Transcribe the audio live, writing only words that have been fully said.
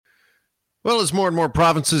Well, as more and more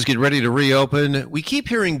provinces get ready to reopen, we keep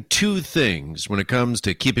hearing two things when it comes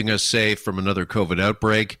to keeping us safe from another COVID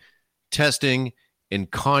outbreak: testing and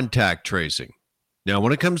contact tracing. Now,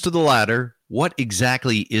 when it comes to the latter, what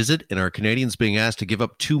exactly is it? And are Canadians being asked to give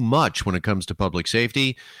up too much when it comes to public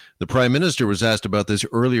safety? The Prime Minister was asked about this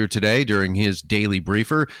earlier today during his daily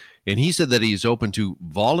briefer, and he said that he's open to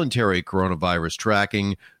voluntary coronavirus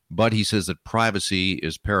tracking, but he says that privacy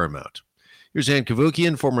is paramount. Here's Ann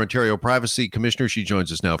Cavoukian, former Ontario Privacy Commissioner. She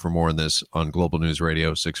joins us now for more on this on Global News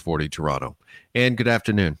Radio 640 Toronto. Ann, good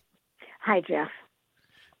afternoon. Hi, Jeff.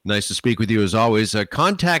 Nice to speak with you as always.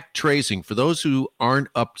 Contact tracing, for those who aren't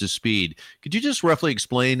up to speed, could you just roughly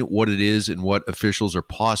explain what it is and what officials are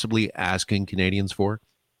possibly asking Canadians for?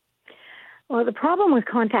 Well, the problem with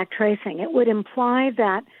contact tracing, it would imply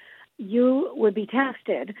that you would be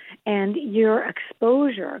tested and your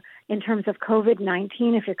exposure in terms of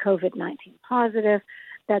COVID-19, if you're COVID-19 positive,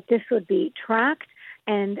 that this would be tracked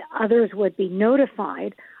and others would be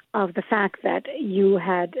notified of the fact that you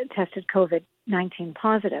had tested COVID-19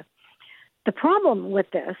 positive. The problem with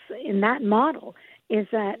this in that model is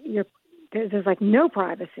that there's like no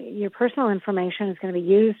privacy. Your personal information is going to be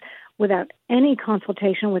used without any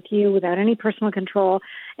consultation with you, without any personal control,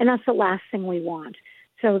 and that's the last thing we want.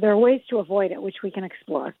 So there are ways to avoid it, which we can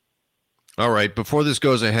explore. All right. Before this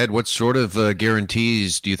goes ahead, what sort of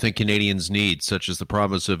guarantees do you think Canadians need, such as the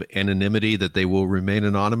promise of anonymity, that they will remain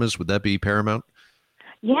anonymous? Would that be paramount?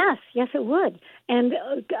 Yes, it would. And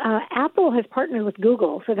Apple has partnered with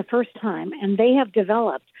Google for the first time, and they have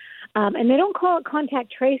developed, and they don't call it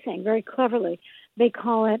contact tracing very cleverly. They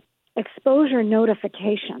call it exposure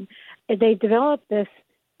notification. They developed this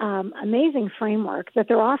amazing framework that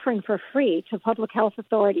they're offering for free to public health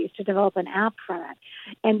authorities to develop an app from it.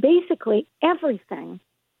 And basically everything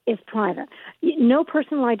is private. No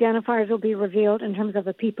personal identifiers will be revealed in terms of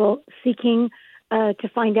the people seeking to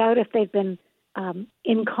find out if they've been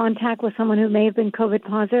in contact with someone who may have been COVID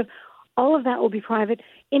positive. All of that will be private.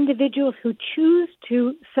 Individuals who choose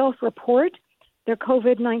to self-report their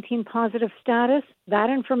COVID-19 positive status, that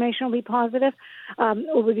information will be positive,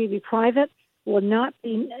 will be private, will not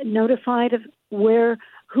be notified of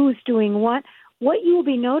who's doing what. What you will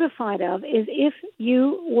be notified of is if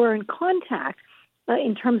you were in contact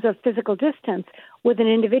in terms of physical distance with an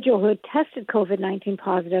individual who had tested COVID-19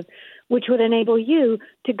 positive, which would enable you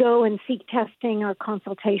to go and seek testing or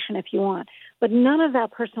consultation if you want. But none of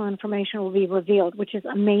that personal information will be revealed, which is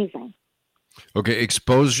amazing. Okay,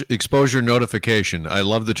 exposure notification. I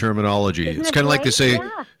love the terminology. It's kind of like they say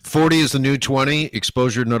 40 is the new 20,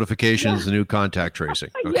 exposure notification is the new contact tracing.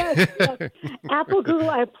 Okay. Yes. Apple, Google,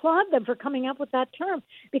 I applaud them for coming up with that term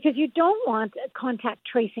because you don't want contact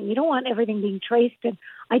tracing. You don't want everything being traced and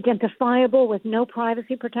identifiable with no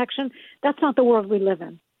privacy protection. That's not the world we live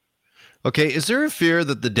in. Okay, is there a fear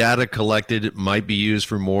that the data collected might be used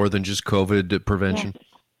for more than just COVID prevention? Yes.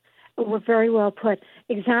 We're very well put.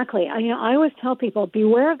 Exactly. I always tell people,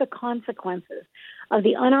 beware of the consequences of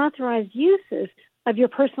the unauthorized uses of your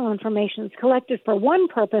personal information. It's collected for one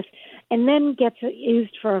purpose and then gets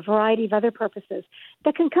used for a variety of other purposes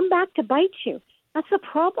that can come back to bite you. That's the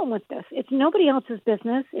problem with this. It's nobody else's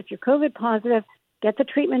business. If you're COVID positive, get the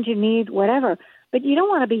treatment you need, whatever. But you don't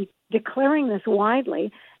want to be declaring this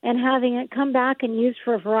widely and having it come back and used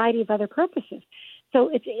for a variety of other purposes. So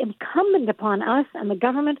it's incumbent upon us and the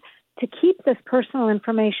government to keep this personal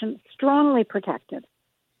information strongly protected.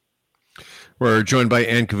 We're joined by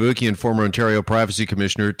Ann Cavoukian, former Ontario Privacy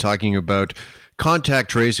Commissioner, talking about contact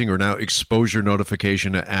tracing, or now exposure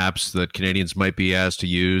notification apps that Canadians might be asked to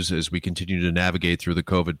use as we continue to navigate through the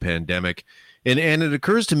COVID pandemic. And it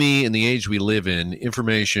occurs to me, in the age we live in,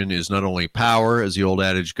 information is not only power, as the old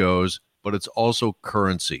adage goes, but it's also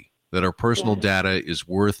currency, that our personal data is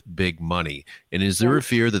worth big money. And is there a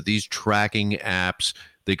fear that these tracking apps,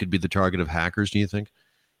 they could be the target of hackers, do you think?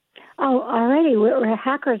 Oh, already.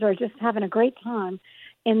 Hackers are just having a great time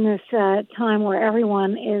in this time where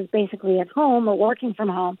everyone is basically at home or working from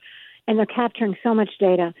home, and they're capturing so much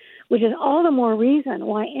data, which is all the more reason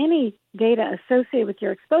why any data associated with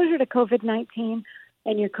your exposure to COVID-19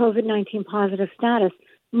 and your COVID-19 positive status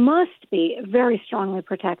must be very strongly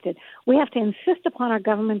protected. We have to insist upon our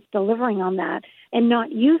governments delivering on that and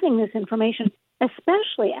not using this information,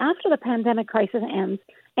 especially after the pandemic crisis ends,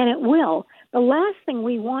 and it will. The last thing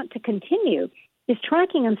we want to continue is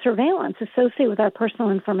tracking and surveillance associated with our personal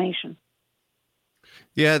information.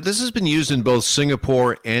 Yeah, this has been used in both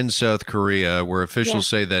Singapore and South Korea, where officials Yes.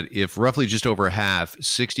 say that if roughly just over half,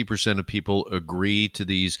 60% of people agree to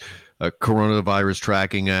these coronavirus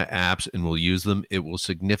tracking apps and will use them, it will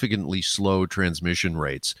significantly slow transmission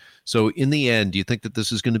rates. So, in the end, do you think that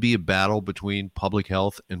this is going to be a battle between public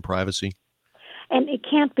health and privacy? And it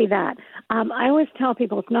can't be that. I always tell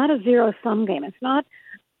people it's not a zero sum game. It's not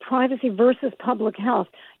privacy versus public health.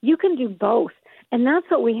 You can do both. And that's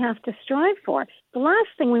what we have to strive for. The last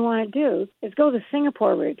thing we want to do is go the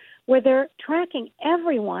Singapore route, where they're tracking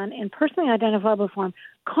everyone in personally identifiable form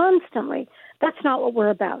constantly. That's not what we're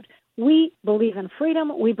about. We believe in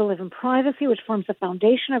freedom. We believe in privacy, which forms the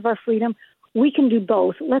foundation of our freedom. We can do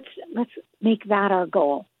both. Let's make that our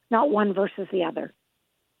goal, not one versus the other.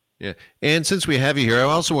 Yeah. And since we have you here, I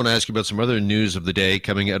also want to ask you about some other news of the day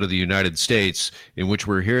coming out of the United States, in which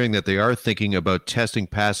we're hearing that they are thinking about testing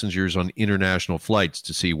passengers on international flights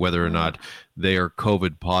to see whether or not they are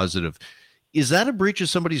COVID positive. Is that a breach of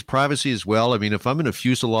somebody's privacy as well? I mean, if I'm in a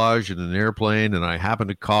fuselage in an airplane and I happen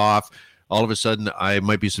to cough, all of a sudden I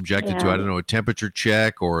might be subjected to, I don't know, a temperature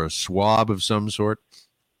check or a swab of some sort.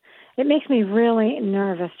 It makes me really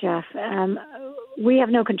nervous, Jeff. We have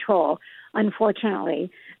no control,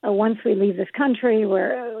 unfortunately. Once we leave this country,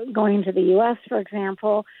 we're going to the U.S., for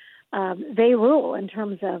example, they rule in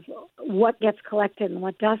terms of what gets collected and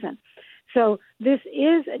what doesn't. So this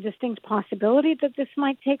is a distinct possibility that this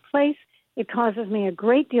might take place. It causes me a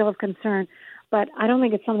great deal of concern, but I don't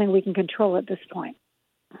think it's something we can control at this point.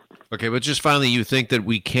 Okay, but just finally, you think that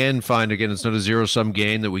we can find, again, it's not a zero-sum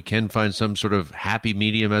game, that we can find some sort of happy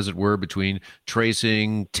medium, as it were, between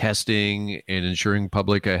tracing, testing, and ensuring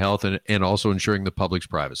public health and also ensuring the public's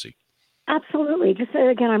privacy? Absolutely. Just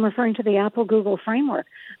again, I'm referring to the Apple-Google framework,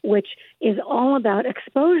 which is all about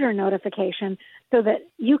exposure notification so that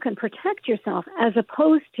you can protect yourself as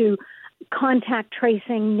opposed to contact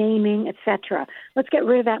tracing, naming, etc. Let's get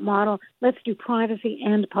rid of that model. Let's do privacy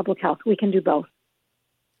and public health. We can do both.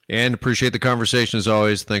 And appreciate the conversation as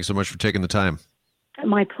always. Thanks so much for taking the time.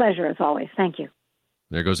 My pleasure as always. Thank you.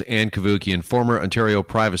 There goes Ann Cavoukian, former Ontario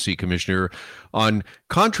Privacy Commissioner, on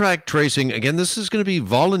contract tracing. Again, this is going to be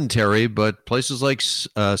voluntary, but places like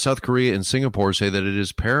South Korea and Singapore say that it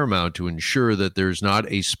is paramount to ensure that there's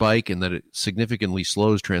not a spike and that it significantly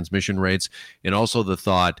slows transmission rates, and also the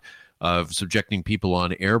thought of subjecting people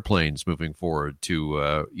on airplanes moving forward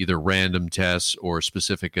to either random tests or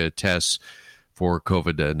specific tests for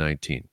COVID-19.